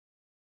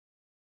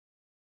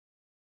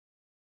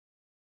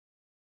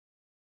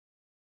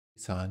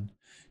JSON.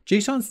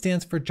 JSON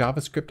stands for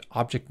JavaScript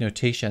Object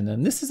Notation,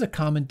 and this is a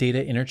common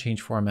data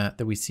interchange format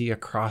that we see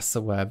across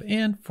the web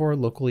and for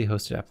locally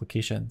hosted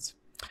applications.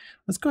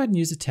 Let's go ahead and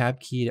use the tab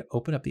key to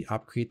open up the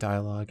OptCreate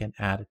dialog and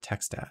add a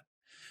text stat.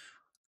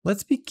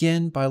 Let's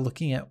begin by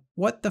looking at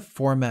what the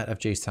format of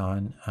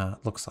JSON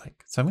looks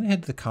like. So I'm going to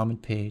head to the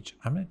comment page.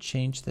 I'm going to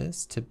change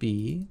this to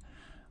be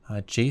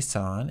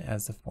JSON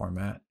as the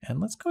format, and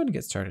let's go ahead and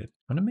get started.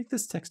 I'm going to make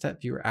this text stat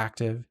viewer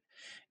active.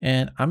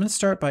 And I'm going to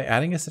start by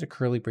adding a set of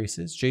curly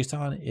braces.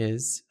 JSON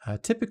is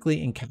typically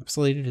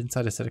encapsulated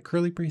inside a set of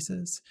curly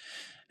braces,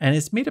 and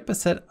it's made up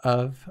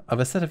of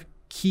a set of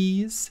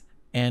keys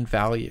and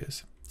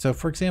values. So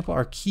for example,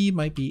 our key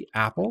might be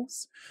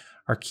apples.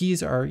 Our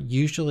keys are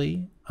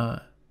usually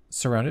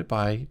surrounded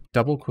by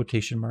double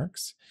quotation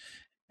marks,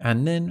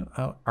 and then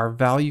our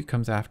value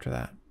comes after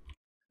that.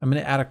 I'm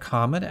going to add a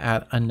comma to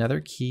add another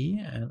key,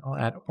 and I'll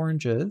add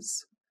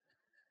oranges,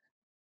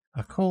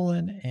 a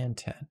colon, and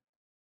 10.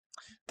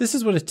 This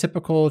is what a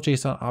typical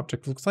JSON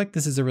object looks like.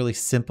 This is a really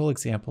simple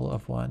example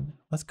of one.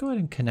 Let's go ahead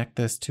and connect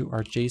this to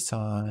our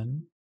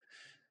JSON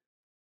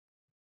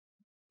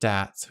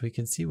DAT so we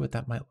can see what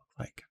that might look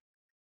like.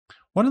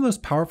 One of the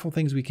most powerful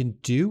things we can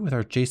do with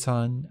our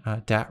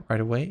JSON DAT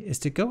right away is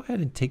to go ahead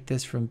and take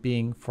this from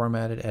being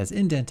formatted as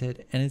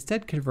indented and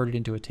instead convert it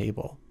into a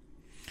table.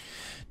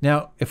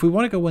 Now, if we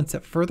want to go one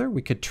step further,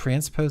 we could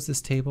transpose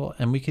this table,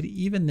 and we could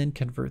even then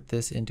convert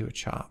this into a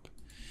chop.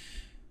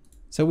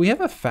 So we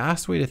have a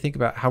fast way to think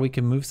about how we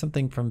can move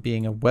something from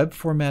being a web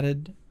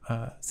formatted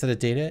set of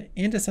data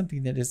into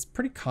something that is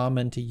pretty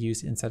common to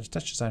use inside of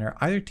TouchDesigner,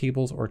 either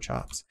tables or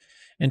chops.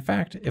 In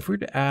fact, if we were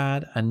to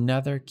add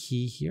another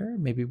key here,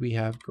 maybe we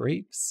have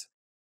grapes.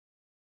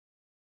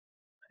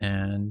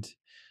 And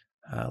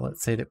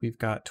let's say that we've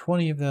got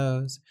 20 of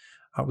those.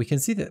 We can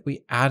see that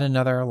we add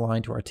another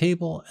line to our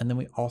table, and then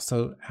we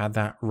also add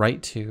that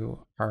right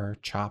to our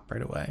chop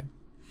right away.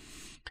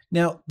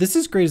 Now, this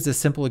is great as a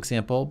simple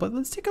example, but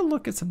let's take a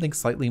look at something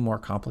slightly more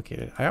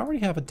complicated. I already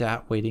have a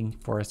DAT waiting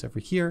for us over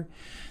here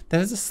that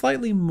has a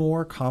slightly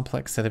more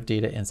complex set of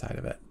data inside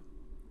of it.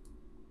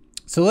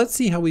 So let's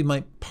see how we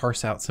might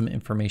parse out some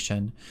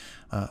information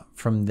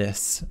from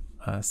this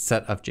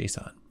set of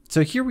JSON.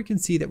 So here we can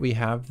see that we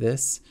have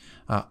this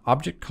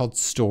object called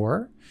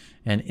store,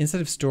 and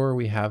inside of store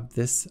we have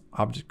this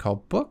object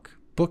called book.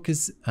 Book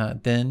is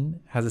then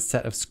has a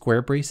set of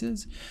square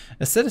braces.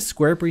 A set of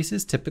square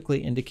braces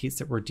typically indicates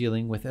that we're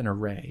dealing with an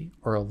array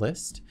or a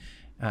list.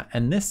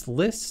 And this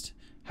list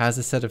has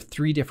a set of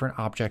 3 different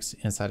objects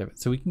inside of it.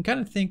 So we can kind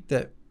of think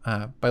that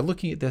by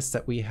looking at this,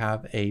 that we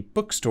have a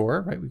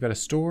bookstore, right? We've got a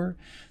store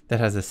that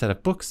has a set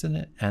of books in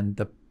it, and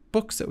the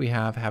books that we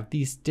have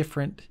these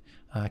different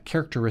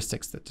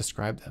characteristics that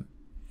describe them.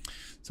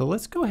 So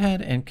let's go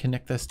ahead and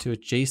connect this to a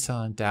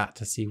JSON DAT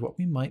to see what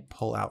we might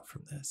pull out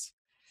from this.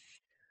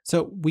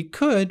 So we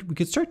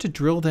could start to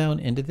drill down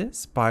into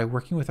this by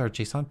working with our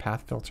JSON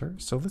path filter.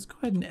 So let's go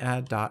ahead and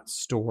add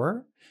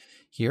 .store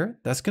here.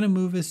 That's going to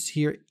move us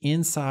here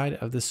inside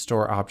of the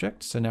store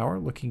object. So now we're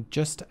looking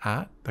just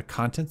at the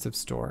contents of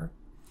store.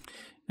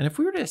 And if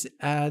we were to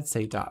add,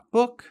 say,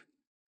 .book,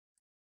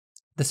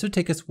 this would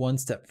take us one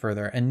step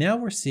further. And now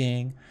we're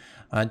seeing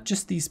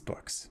just these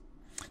books.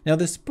 Now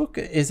this book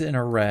is an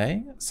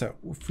array. So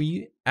if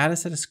we add a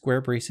set of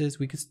square braces,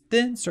 we could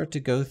then start to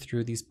go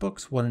through these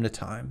books one at a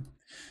time.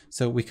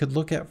 So we could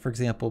look at, for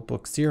example,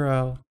 book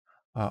 0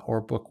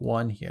 or book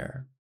 1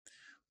 here.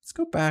 Let's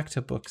go back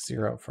to book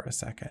 0 for a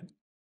second.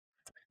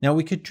 Now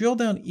we could drill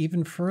down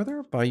even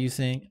further by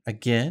using,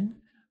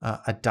 again,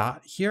 a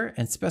dot here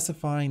and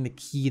specifying the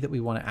key that we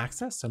want to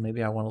access. So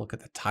maybe I want to look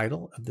at the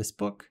title of this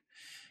book,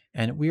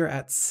 and we are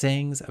at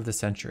sayings of the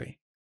century.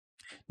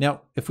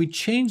 Now, if we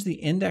change the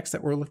index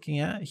that we're looking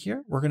at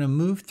here, we're going to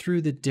move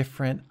through the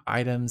different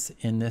items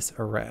in this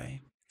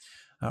array,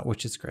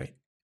 which is great.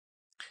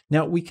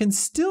 Now we can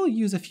still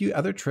use a few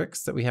other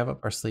tricks that we have up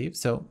our sleeve.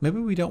 So maybe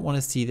we don't want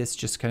to see this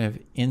just kind of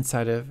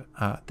inside of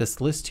this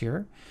list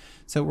here.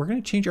 So we're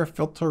going to change our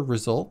filter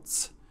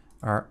results,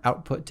 our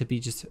output, to be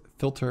just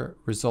filter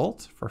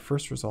result for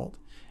first result.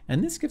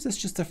 And this gives us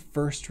just a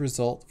first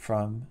result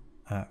from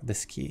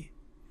this key,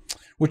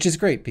 which is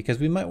great because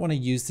we might want to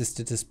use this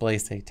to display,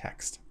 say,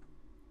 text.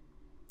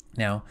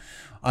 Now,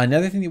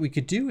 another thing that we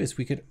could do is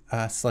we could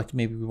select,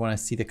 maybe we want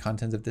to see the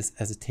contents of this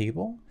as a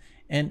table.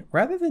 And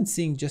rather than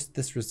seeing just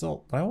this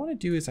result, what I want to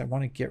do is I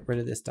want to get rid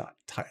of this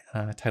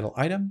title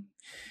item.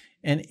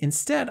 And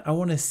instead, I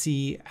want to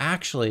see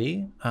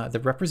actually the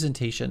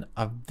representation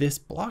of this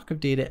block of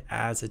data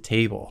as a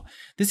table.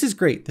 This is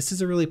great. This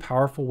is a really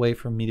powerful way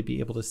for me to be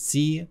able to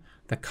see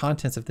the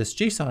contents of this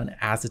JSON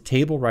as a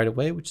table right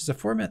away, which is a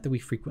format that we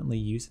frequently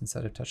use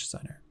inside of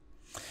TouchDesigner.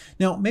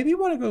 Now, maybe you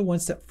want to go one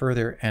step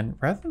further, and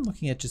rather than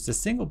looking at just a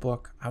single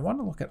book, I want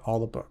to look at all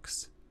the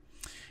books.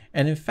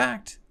 And in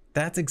fact,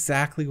 that's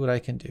exactly what I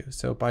can do.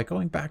 So by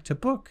going back to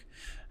book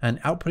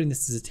and outputting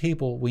this as a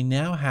table, we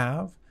now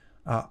have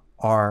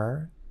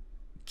our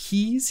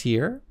keys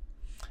here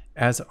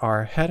as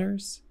our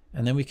headers,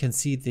 and then we can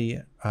see the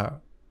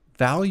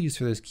values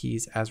for those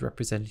keys as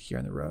represented here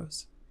in the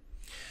rows.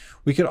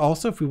 We could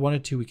also, if we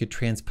wanted to, we could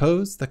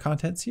transpose the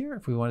contents here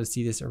if we want to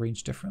see this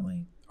arranged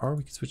differently, or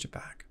we could switch it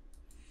back.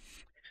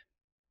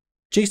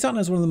 JSON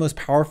is one of the most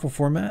powerful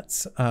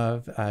formats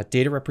of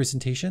data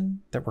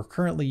representation that we're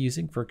currently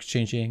using for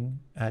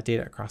exchanging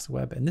data across the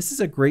web. And this is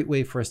a great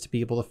way for us to be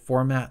able to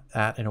format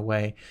that in a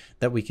way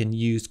that we can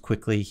use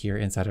quickly here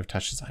inside of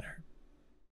TouchDesigner.